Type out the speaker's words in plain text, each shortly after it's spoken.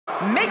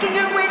making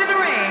her way to the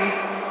ring,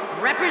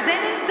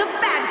 representing the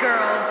Bad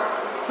Girls,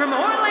 from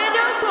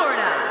Orlando,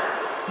 Florida,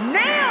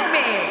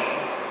 Naomi.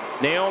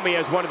 Naomi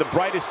has one of the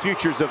brightest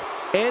futures of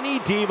any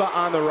diva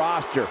on the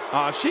roster.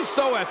 She's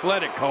so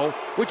athletic, Cole,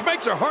 which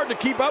makes her hard to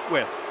keep up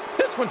with.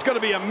 This one's going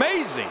to be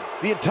amazing.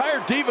 The entire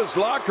Divas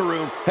locker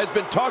room has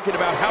been talking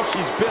about how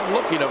she's been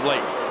looking of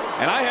late,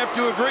 and I have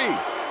to agree.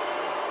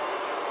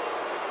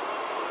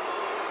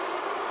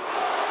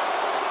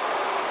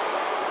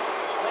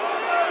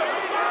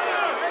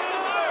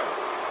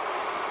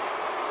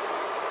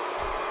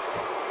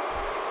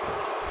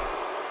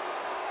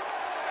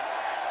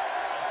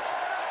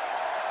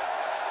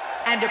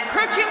 And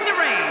approaching the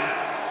ring,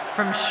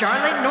 from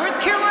Charlotte, North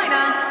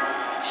Carolina,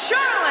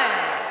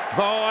 Charlotte.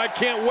 Oh, I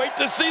can't wait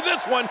to see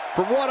this one.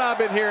 From what I've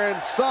been hearing,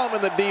 some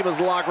in the Divas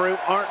locker room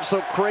aren't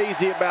so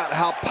crazy about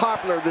how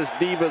popular this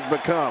Diva's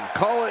become.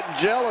 Call it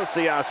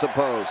jealousy, I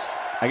suppose.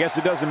 I guess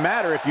it doesn't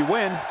matter if you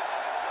win.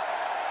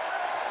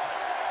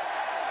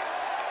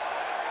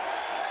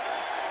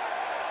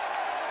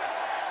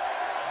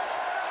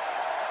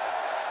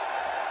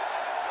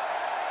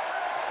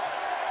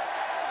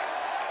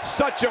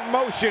 Such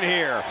emotion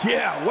here.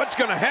 Yeah, what's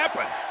going to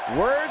happen?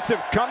 Words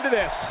have come to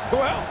this.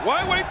 Well,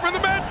 why wait for the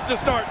match to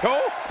start, Cole?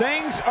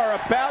 Things are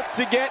about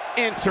to get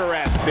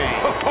interesting.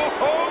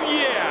 Oh,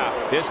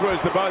 yeah. This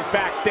was the buzz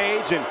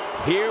backstage, and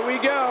here we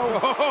go.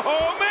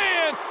 Oh,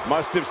 man.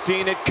 Must have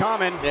seen it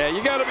coming. Yeah,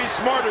 you got to be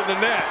smarter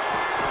than that.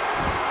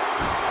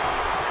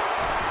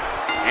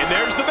 And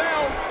there's the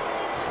bell.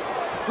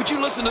 Would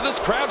you listen to this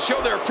crowd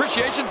show their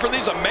appreciation for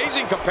these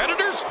amazing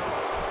competitors?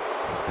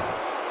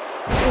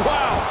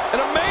 Wow, an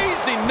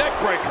amazing neck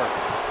breaker.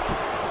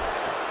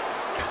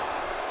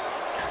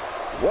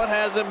 What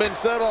hasn't been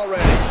said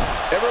already?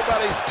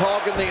 Everybody's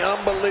talking the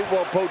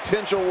unbelievable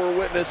potential we're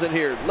witnessing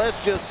here.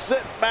 Let's just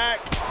sit back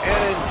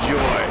and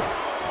enjoy.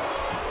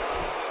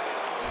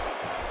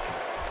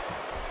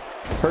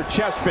 Her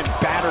chest been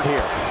battered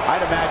here.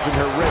 I'd imagine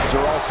her ribs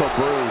are also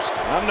bruised.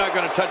 I'm not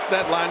going to touch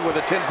that line with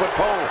a 10-foot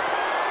pole.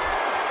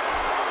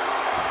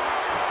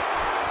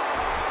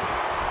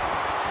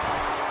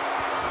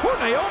 Poor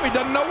Naomi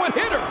doesn't know what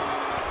hit her.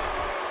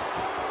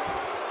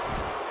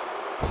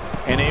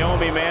 And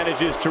Naomi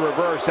manages to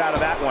reverse out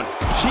of that one.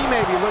 She may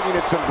be looking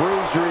at some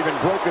bruised or even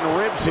broken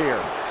ribs here.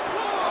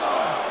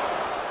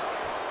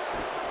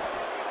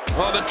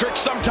 Well, the trick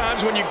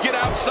sometimes when you get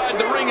outside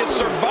the ring is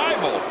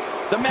survival.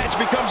 The match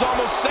becomes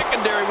almost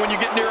secondary when you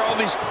get near all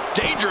these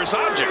dangerous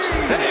objects.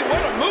 Hey, what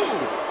a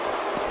move.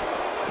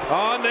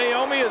 Oh,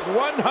 Naomi is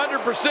 100%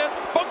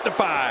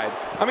 funkified.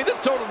 I mean,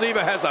 this Total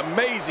Diva has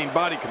amazing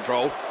body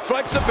control,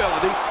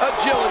 flexibility,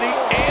 agility,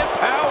 and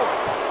power.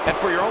 And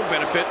for your own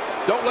benefit,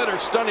 don't let her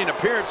stunning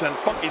appearance and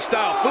funky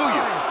style fool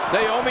you.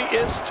 Naomi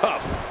is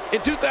tough. In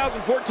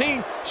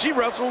 2014, she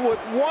wrestled with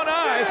one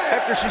eye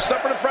after she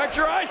suffered a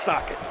fractured eye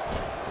socket.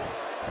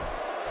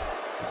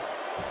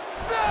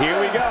 Here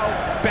we go,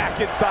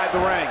 back inside the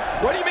ring.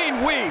 What do you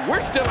mean we?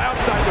 We're still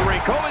outside the ring,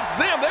 Cole. It's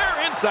them.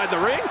 They're inside the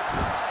ring.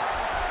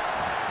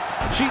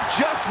 She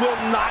just will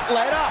not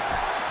let up.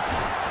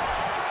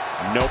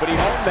 Nobody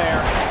home there.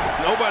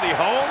 Nobody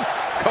home?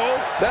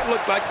 Cole, that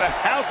looked like the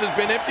house has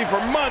been empty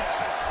for months.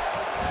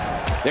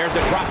 There's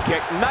a drop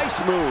kick. Nice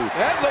move.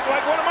 That looked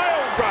like one of my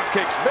old drop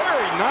kicks.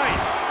 Very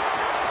nice.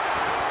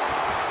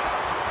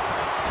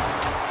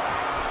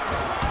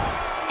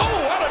 Oh,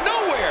 out of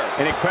nowhere.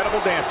 An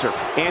incredible dancer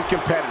and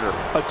competitor.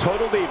 A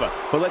total diva.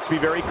 But let's be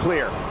very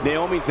clear.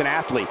 Naomi's an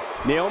athlete.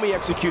 Naomi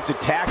executes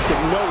attacks that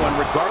no one,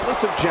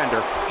 regardless of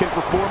gender, can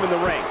perform in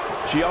the ring.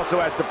 She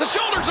also has the... The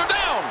shoulders are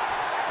down.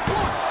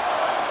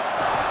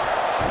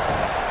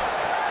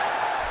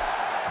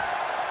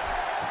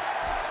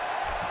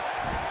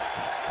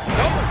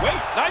 Oh, wait.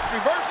 Nice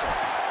reversal.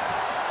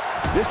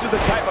 This is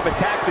the type of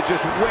attack that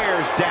just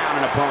wears down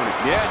an opponent.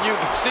 Yeah, and you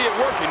can see it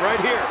working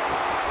right here.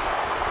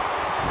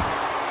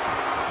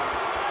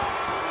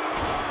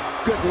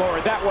 Good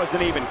Lord, that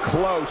wasn't even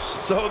close.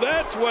 So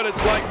that's what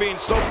it's like being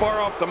so far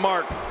off the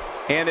mark.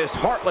 And his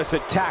heartless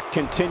attack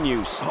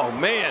continues. Oh,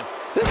 man,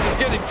 this is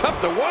getting tough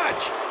to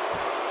watch.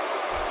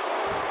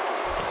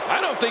 I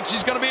don't think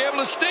she's going to be able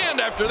to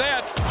stand after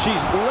that.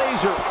 She's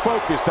laser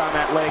focused on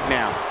that leg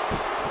now.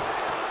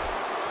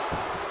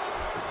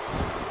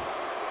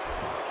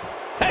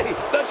 Hey,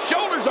 the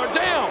shoulders are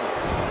down.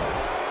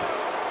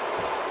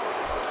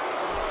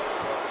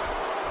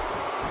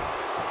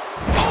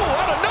 Oh,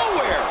 out of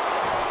nowhere.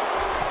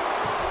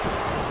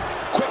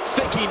 Quick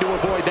thinking to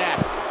avoid that.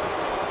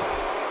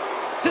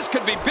 This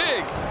could be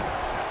big.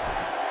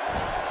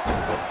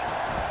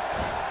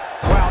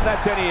 Well,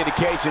 that's any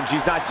indication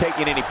she's not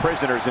taking any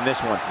prisoners in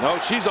this one. No,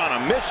 she's on a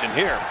mission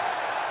here.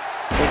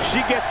 When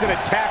she gets in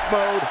attack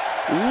mode,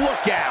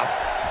 look out.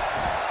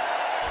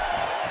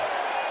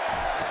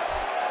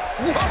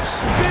 What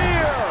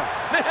spear!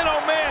 Man,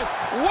 oh man,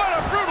 what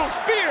a brutal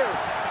spear!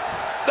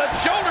 The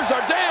shoulders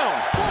are down.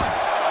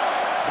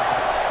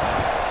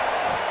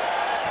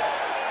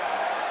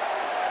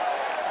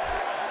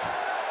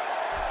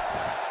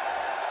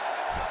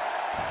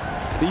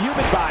 The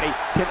human body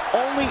can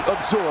only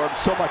absorb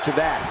so much of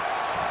that.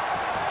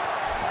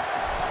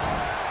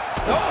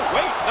 Oh,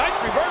 wait,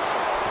 nice reversal.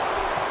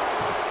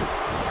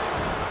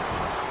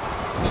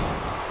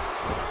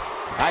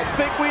 I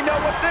think we know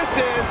what this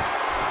is.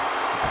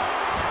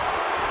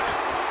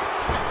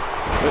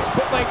 The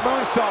split leg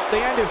moonsault, the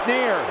end is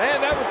near.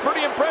 Man, that was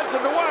pretty impressive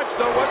to watch,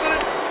 though, wasn't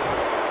it?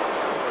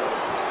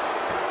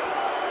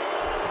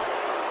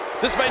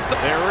 This may... The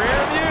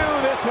rear view,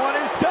 this one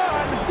is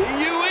done.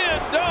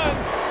 D-U-N, done.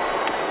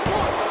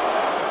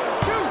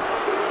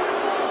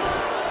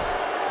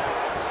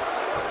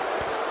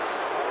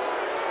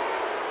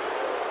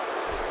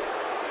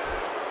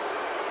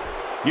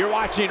 1, 2. You're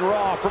watching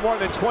Raw. For more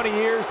than 20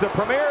 years, the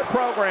premier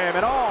program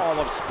in all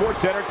of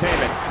sports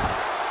entertainment.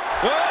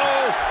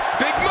 Uh-oh,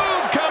 big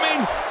move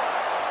coming.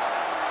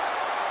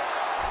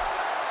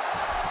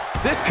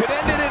 This could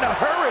end it in a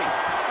hurry.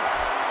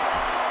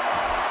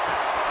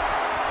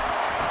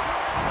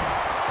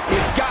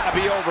 It's got to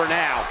be over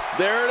now.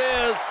 There it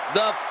is,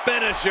 the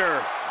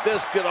finisher.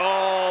 This could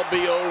all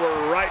be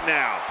over right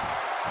now.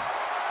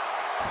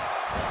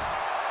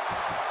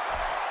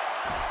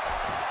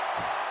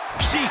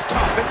 She's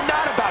tough and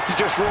not about to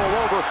just roll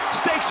over.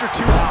 Stakes are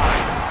too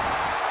high.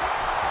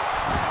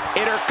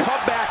 And her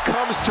comeback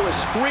comes to a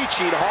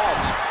screeching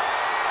halt.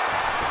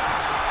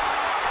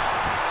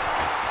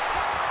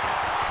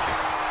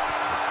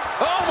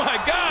 Oh, my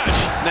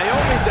gosh.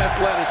 Naomi's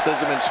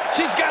athleticism, and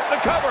she's got the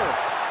cover.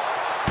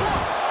 1,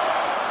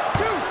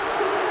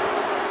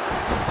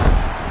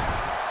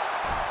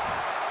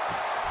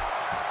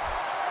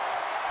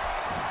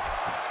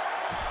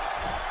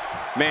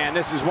 2. Man,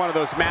 this is one of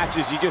those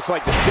matches you just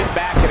like to sit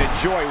back and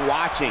enjoy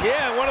watching.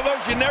 Yeah, one of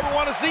those you never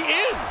want to see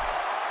end.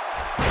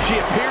 She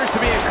appears to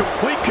be in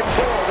complete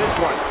control of this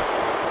one.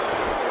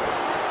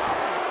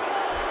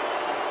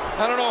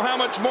 I don't know how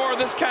much more of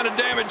this kind of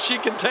damage she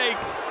can take.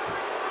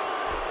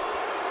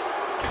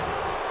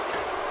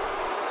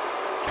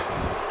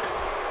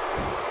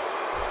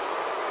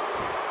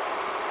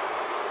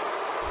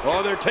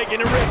 Oh, they're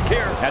taking a risk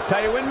here. That's how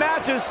you win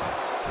matches.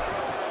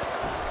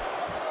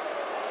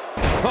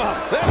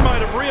 That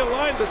might have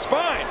realigned the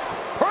spine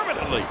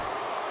permanently.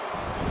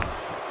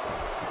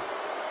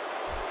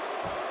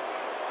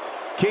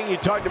 King, you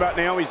talked about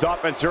Naomi's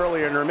offense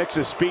earlier and her mix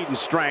of speed and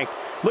strength.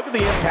 Look at the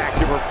impact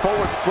of her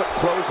forward foot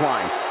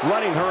clothesline,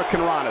 running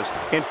Hurricane Ranas,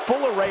 and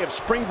full array of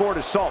springboard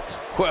assaults.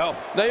 Well,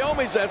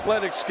 Naomi's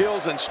athletic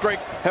skills and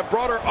strength have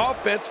brought her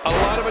offense a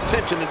lot of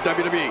attention in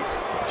WWE.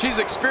 She's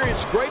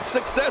experienced great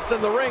success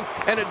in the ring,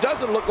 and it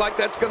doesn't look like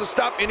that's going to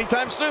stop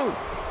anytime soon.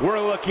 We're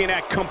looking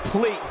at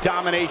complete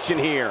domination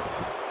here.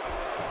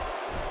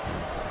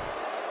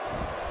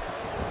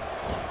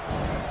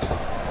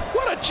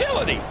 What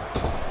agility!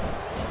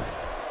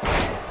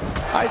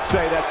 I'd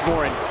say that's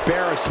more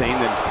embarrassing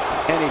than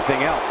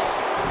anything else.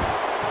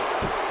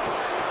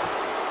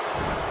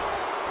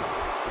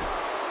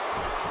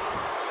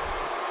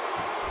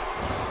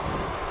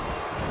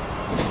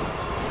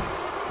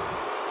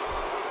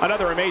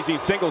 Another amazing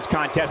singles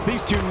contest.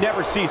 These two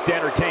never cease to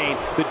entertain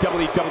the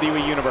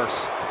WWE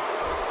Universe.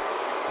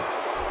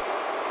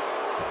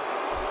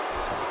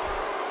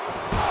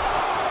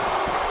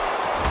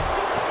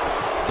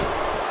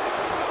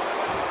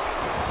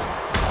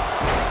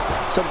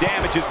 Some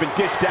damage has been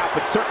dished out,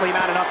 but certainly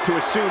not enough to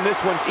assume this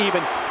one's even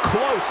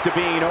close to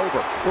being over.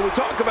 When we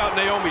talk about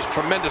Naomi's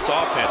tremendous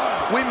offense,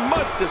 we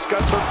must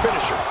discuss her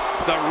finisher,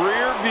 the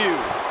rear view.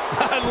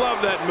 I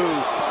love that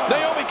move.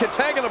 Naomi can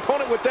tag an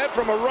opponent with that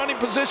from a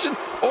running position,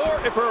 or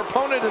if her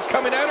opponent is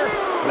coming at her,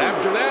 and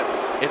after that,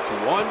 it's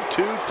 1,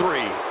 2, 3.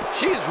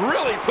 She is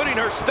really putting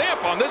her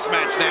stamp on this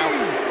match now.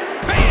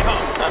 Bam!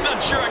 I'm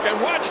not sure I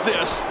can watch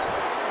this.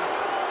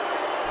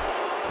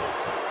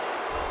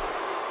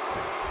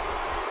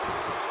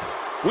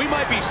 We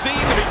might be seeing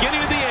the beginning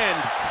of the end.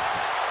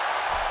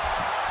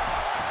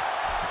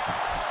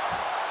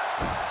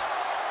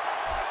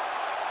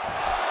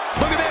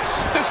 Look at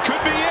this. This could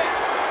be it.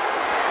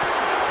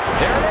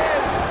 There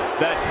it is.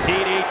 The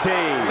DDT.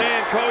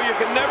 Man, Cole, you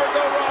can never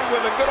go wrong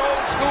with a good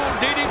old school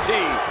DDT.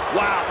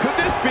 Wow, could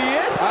this be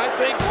it? I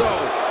think so.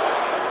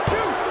 2.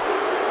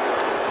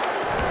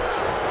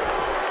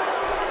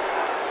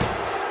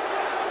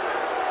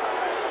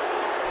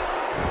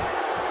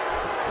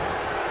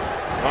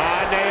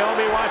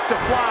 Naomi wants to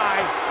fly.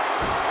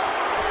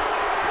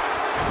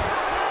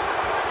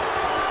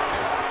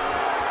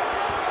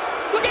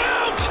 Look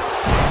out!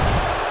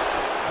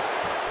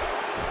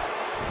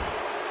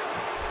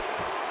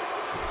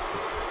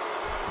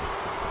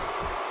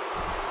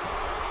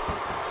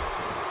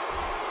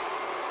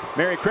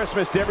 Merry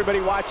Christmas to everybody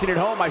watching at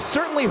home. I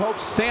certainly hope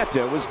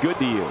Santa was good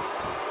to you.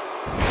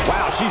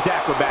 Wow, she's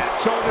acrobatic.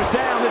 Shoulders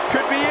down. This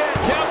could be it.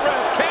 Count,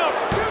 ref, count.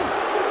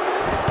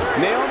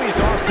 2. Naomi's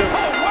awesome.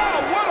 Oh,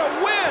 wow, what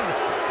a win!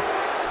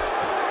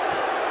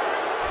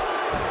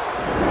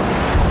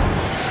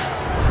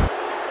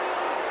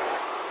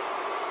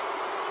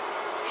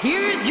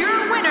 Here's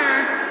your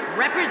winner,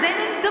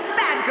 representing the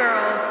Bad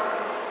Girls,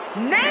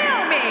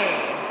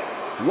 Naomi.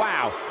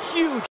 Wow, huge.